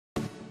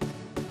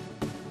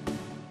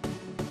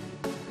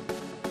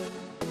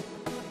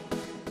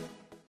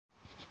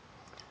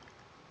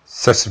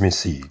Sesame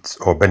seeds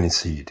or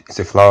Beniseed is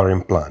a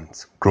flowering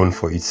plant grown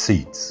for its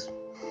seeds.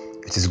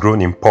 It is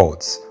grown in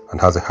pots and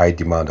has a high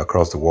demand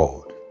across the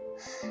world.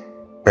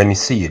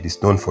 Beniseed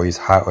is known for its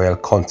high oil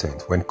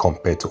content when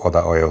compared to other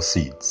oil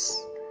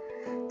seeds.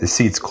 The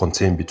seeds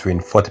contain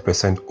between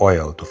 40%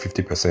 oil to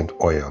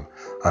 50% oil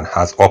and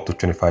has up to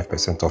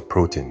 25% of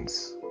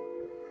proteins.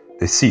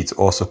 The seeds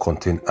also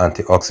contain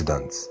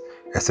antioxidants,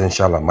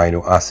 essential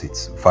amino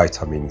acids,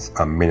 vitamins,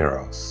 and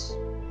minerals.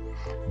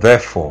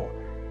 Therefore,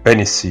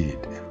 Beniseed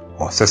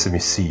or sesame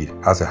seed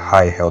has a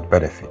high health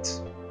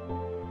benefit.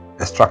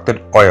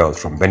 Extracted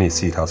oils from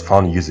Beniseed has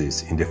found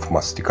uses in the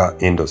pharmaceutical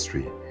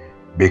industry,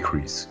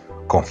 bakeries,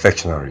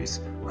 confectioneries,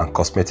 and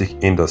cosmetic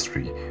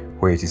industry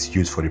where it is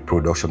used for the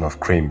production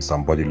of creams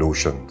and body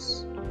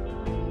lotions.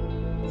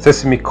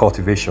 Sesame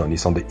cultivation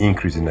is on the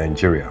increase in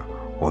Nigeria,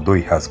 although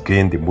it has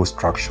gained the most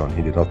traction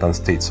in the northern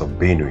states of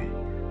Benue,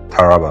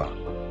 Taraba,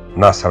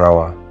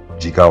 Nasarawa,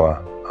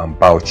 Jigawa, and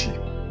Bauchi.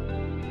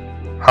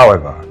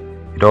 However,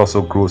 it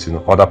also grows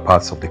in other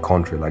parts of the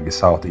country like the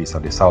southeast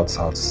and the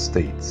south-south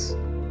states.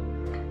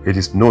 It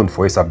is known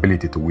for its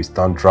ability to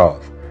withstand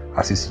drought,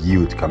 as its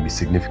yield can be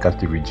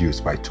significantly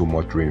reduced by too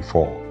much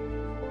rainfall.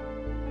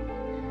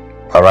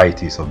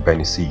 Varieties of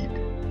Beniseed.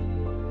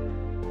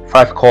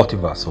 5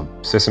 cultivars of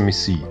sesame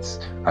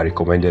seeds are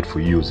recommended for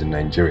use in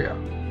Nigeria.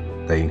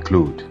 They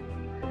include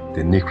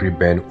the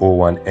NCRIBEN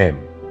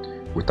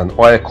 01M with an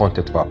oil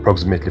content of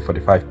approximately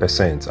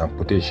 45% and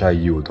potential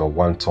yield of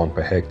 1 tonne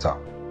per hectare.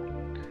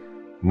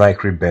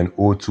 NCRIBEN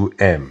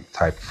 02M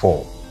type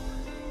 4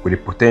 with a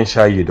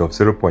potential yield of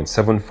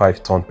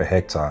 0.75 tonne per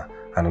hectare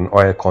and an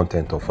oil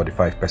content of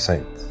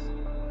 45%.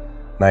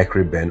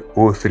 NCRIBEN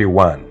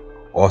 031,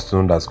 also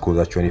known as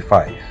Goza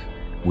 25,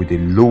 with the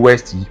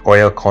lowest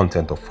oil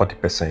content of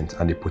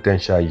 40% and a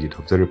potential yield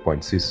of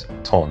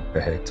 0.6 tonne per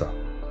hectare.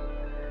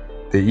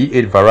 The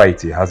E8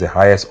 variety has the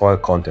highest oil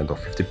content of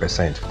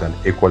 50% with an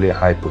equally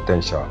high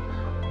potential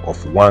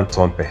of 1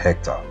 tonne per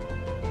hectare.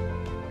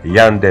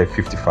 Yande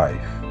 55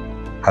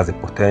 has a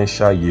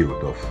potential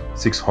yield of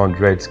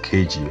 600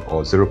 kg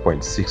or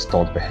 0.6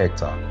 tonne per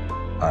hectare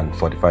and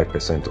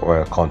 45%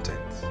 oil content.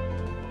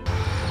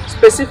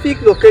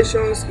 Specific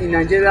locations in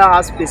Nigeria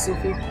have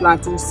specific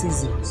planting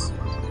seasons.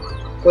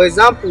 For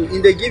example,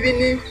 in the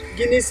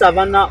Guinea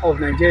Savannah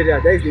of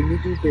Nigeria, that is the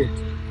middle belt.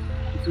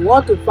 If you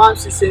want to farm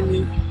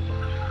sesame,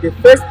 the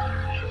first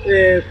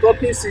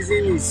cropping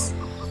season is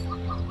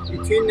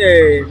between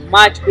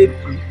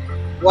March-April,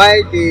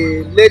 while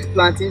the late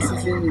planting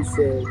season is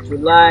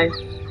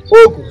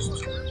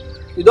July-August.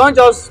 You don't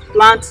just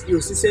plant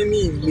your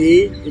sesame in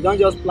May, you don't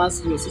just plant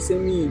your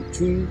sesame in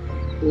June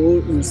or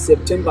in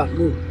September.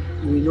 No,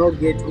 you will not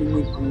get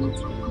any good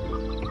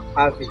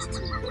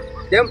harvest.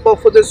 Then, but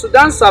for the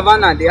Sudan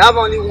Savannah, they have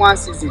only one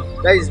season,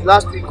 that is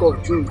last week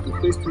of June to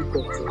first week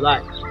of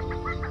July.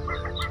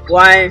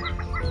 While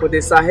for the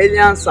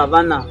Sahelian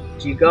Savannah,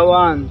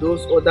 Jigawa and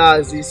those other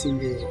axes in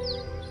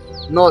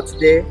the north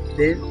there,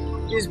 then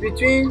it's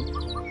between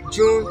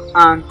June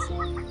and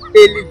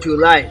early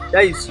July.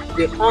 That is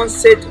the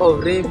onset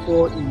of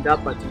rainfall in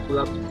that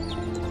particular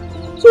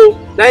place. So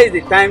that is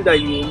the time that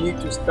you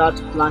need to start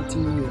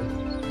planting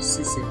your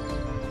sesame.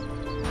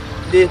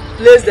 The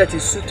place that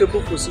is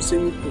suitable for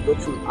sesame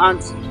production,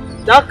 and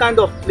that kind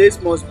of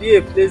place must be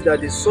a place that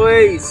the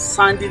soil is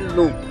sandy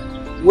loam,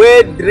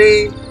 well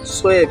drained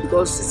soil,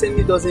 because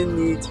sesame doesn't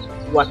need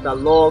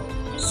waterlogged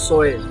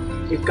soil.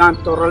 It can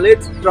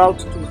tolerate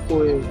drought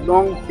for a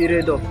long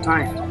period of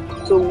time.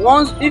 So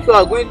once, if you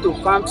are going to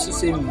farm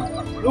sesame,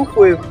 look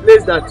for a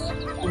place that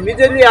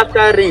immediately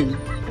after rain,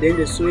 then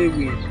the soil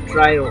will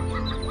dry up.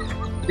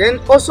 Then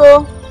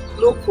also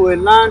look for a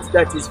land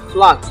that is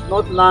flat,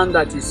 not land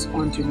that is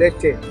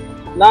undulated.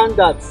 Land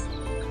that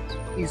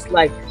is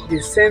like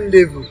the same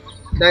level.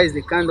 That is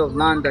the kind of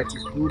land that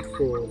is good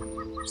for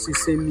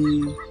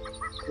sesame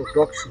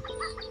production.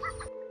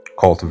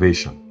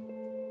 Cultivation.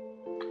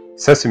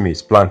 Sesame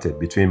is planted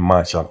between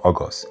March and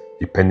August,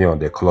 depending on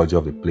the ecology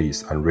of the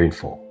place and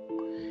rainfall.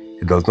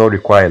 It does not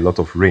require a lot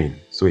of rain,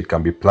 so it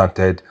can be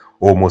planted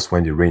almost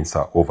when the rains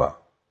are over.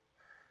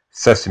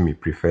 Sesame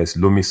prefers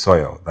loamy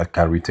soil that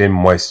can retain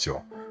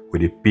moisture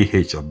with a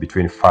pH of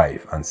between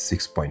 5 and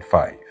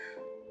 6.5.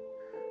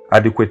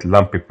 Adequate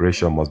land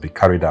preparation must be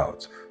carried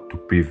out to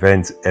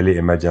prevent early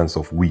emergence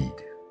of weed.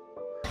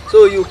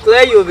 So you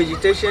clear your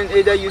vegetation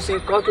either using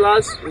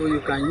cutlass, or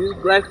you can use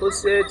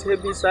glyphosate,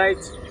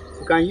 herbicides.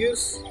 You can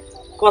use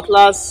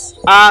cutlass,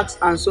 axe,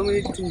 and so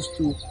many tools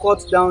to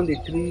cut down the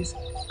trees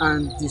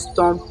and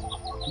disturb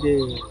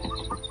the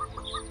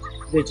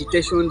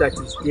vegetation that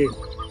is there.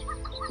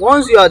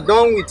 Once you are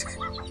done with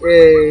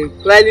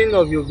clearing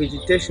of your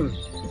vegetation,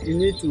 you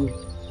need to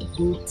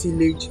do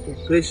tillage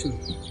operation.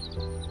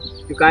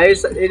 You can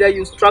either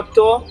use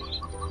tractor,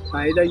 you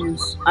can either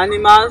use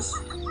animals,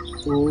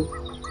 or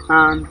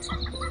hand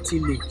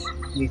tillage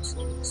with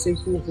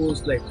simple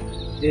hoes like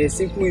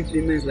simple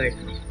implements like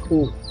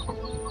hoe.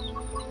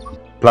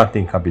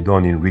 Planting can be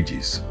done in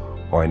ridges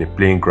or in a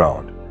plain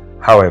ground.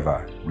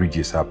 However,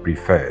 ridges are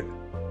preferred.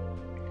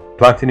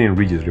 Planting in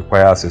ridges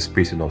requires a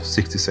spacing of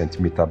 60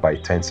 cm by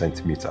 10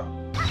 cm.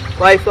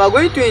 But if you are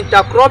going to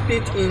intercrop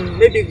it in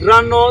maybe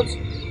groundnut,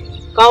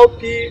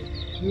 cowpea,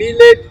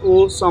 millet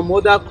or some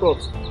other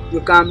crops,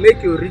 you can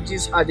make your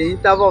ridges at the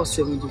interval of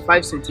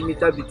 75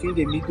 cm between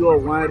the middle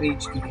of one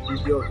ridge to the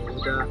middle of the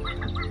other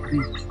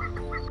ridge.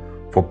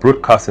 For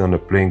broadcasting on a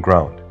plain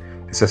ground,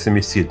 the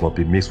sesame seed must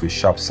be mixed with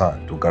sharp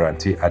sand to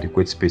guarantee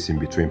adequate spacing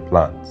between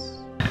plants.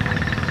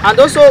 And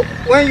also,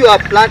 when you are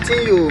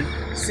planting your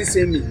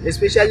sesame,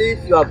 especially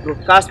if you are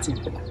broadcasting,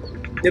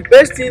 the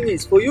best thing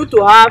is for you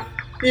to have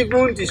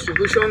even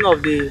distribution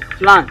of the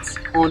plants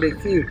on the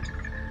field.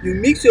 You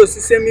mix your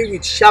sesame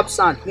with sharp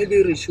sand,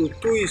 maybe ratio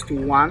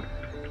 2:1,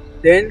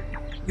 then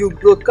you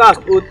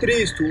broadcast or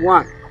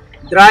 3:1,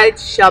 dried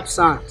sharp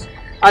sand.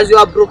 As you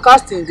are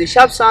broadcasting, the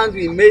sharp sand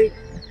will make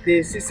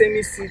the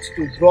sesame seeds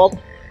to drop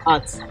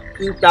at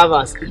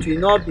intervals. It will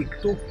not be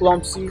too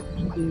clumsy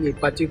in a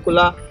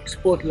particular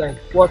spot like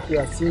what we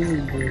are seeing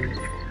in the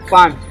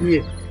farm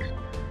here.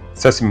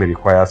 Sesame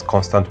requires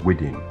constant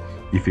weeding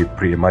if a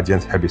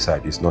pre-emergent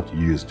herbicide is not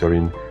used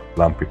during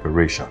plant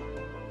preparation.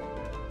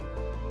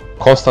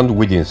 Constant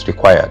weeding is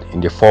required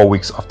in the 4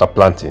 weeks after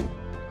planting,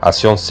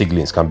 as young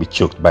seedlings can be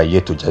choked by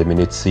yet to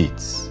germinate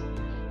seeds.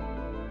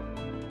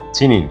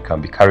 Thinning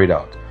can be carried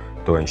out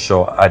to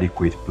ensure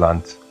adequate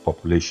plant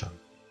population.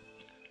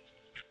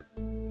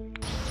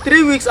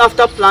 3 weeks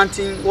after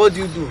planting, what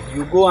do?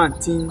 You go and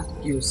thin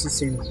your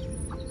sesame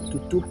to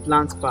 2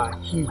 plants per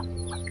hill.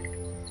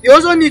 You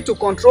also need to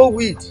control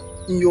weed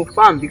in your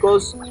farm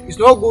because it's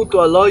not good to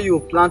allow your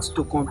plants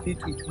to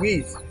compete with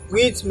weeds.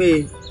 Weeds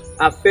may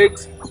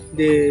affect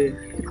the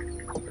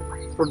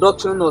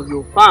production of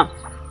your farm.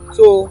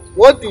 So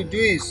what you do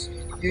is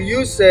you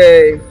use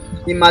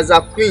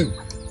imazaquin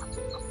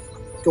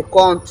to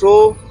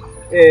control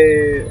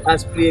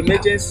as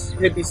pre-emergence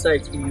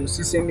herbicides in your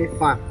sesame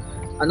farm.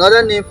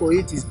 Another name for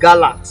it is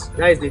Galax.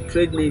 That is the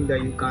trade name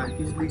that you can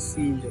easily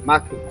see in the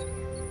market.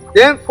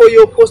 Then for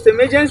your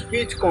post-emergence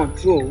weed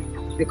control,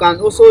 you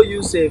can also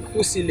use a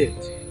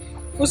fusilate.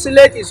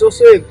 Fusilate is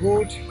also a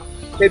good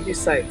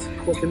herbicide,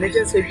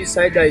 post-emergence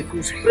herbicide that if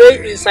you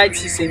spray inside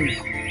sesame,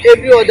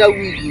 every other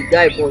weed will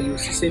die but your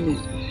sesame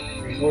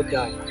will not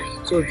die.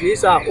 So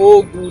these are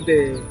all good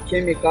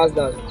chemicals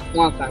that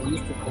one can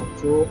use to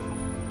control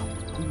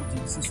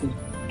the sesame.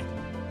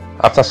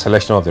 After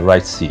selection of the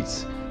right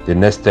seeds, the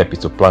next step is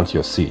to plant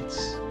your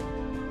seeds.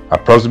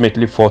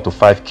 Approximately 4 to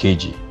 5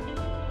 kg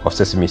of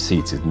sesame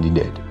seeds is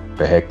needed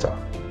per hectare.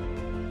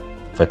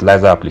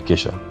 Fertilizer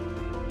application.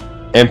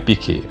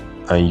 NPK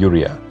and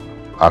urea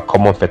are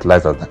common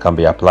fertilizers that can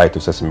be applied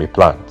to sesame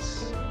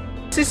plants.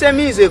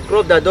 Sesame is a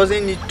crop that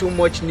doesn't need too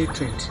much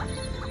nutrient.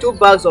 2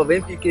 bags of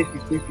NPK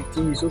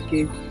 15-15 is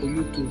okay for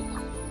you to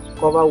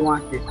cover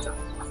 1 hectare.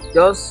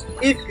 Just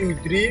if you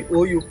drill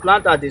or you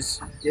plant at the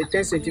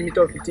 10 cm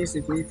or 15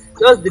 cm,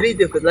 just drill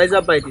the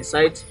fertilizer by the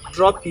side,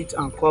 drop it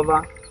and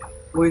cover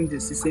when the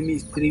sesame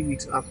is 3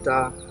 weeks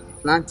after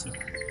planting.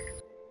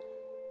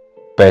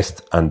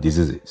 Pests and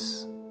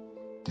diseases.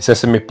 The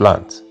sesame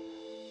plant,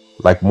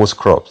 like most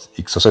crops,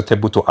 is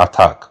susceptible to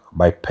attack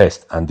by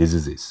pests and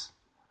diseases.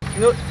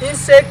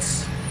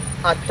 Insects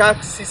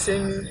attack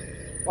sesame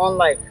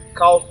unlike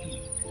cowpea.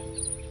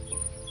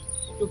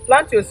 To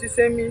plant your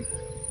sesame,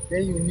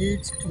 then you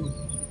need to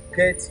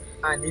get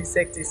an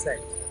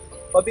insecticide.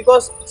 But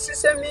because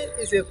sesame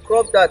is a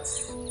crop that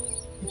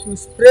if you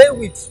spray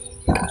with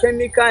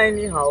chemical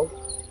anyhow,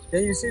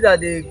 then you see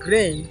that the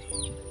grain,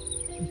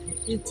 if you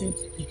eat it,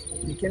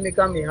 the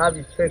chemical may have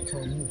effect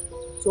on you.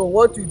 So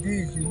what you do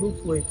is you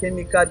look for a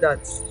chemical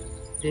that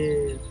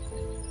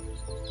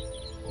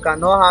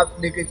cannot have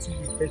negative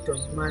effect on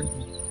human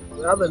being.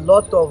 We have a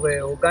lot of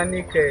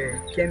organic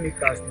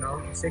chemicals now,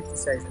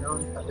 insecticides now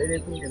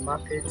available in the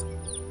market.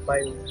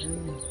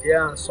 Bioblue is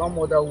there and some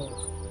other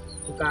ones.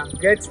 You can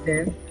get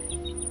them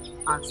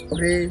and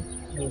spray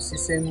your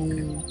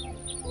sesame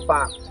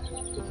farm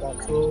to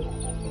control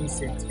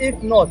insects.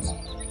 If not,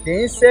 the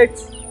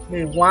insects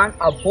may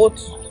abort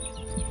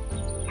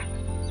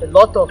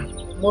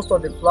most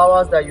of the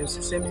flowers that your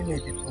sesame may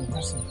be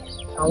producing.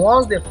 And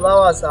once the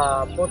flowers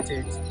are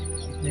aborted,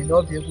 it may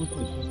not be able to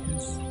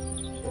produce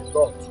a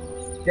lot.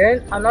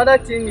 Then another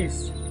thing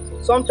is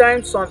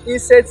sometimes some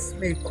insects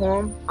may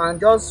come and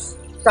just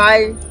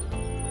tie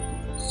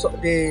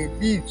the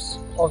leaves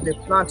of the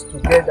plant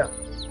together,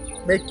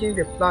 making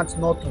the plant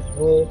not to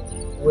grow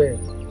well.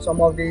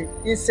 Some of the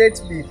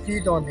insects may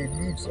feed on the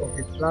leaves of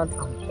the plant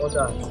and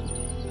others.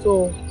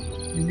 So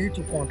you need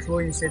to control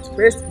insects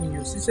first in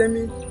your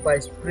sesame by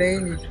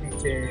spraying it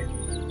with a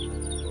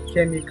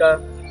chemical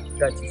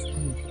that is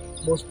good,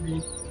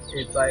 mostly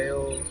a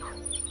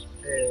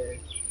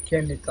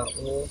chemical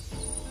or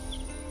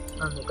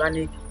an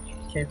organic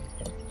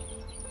chemical.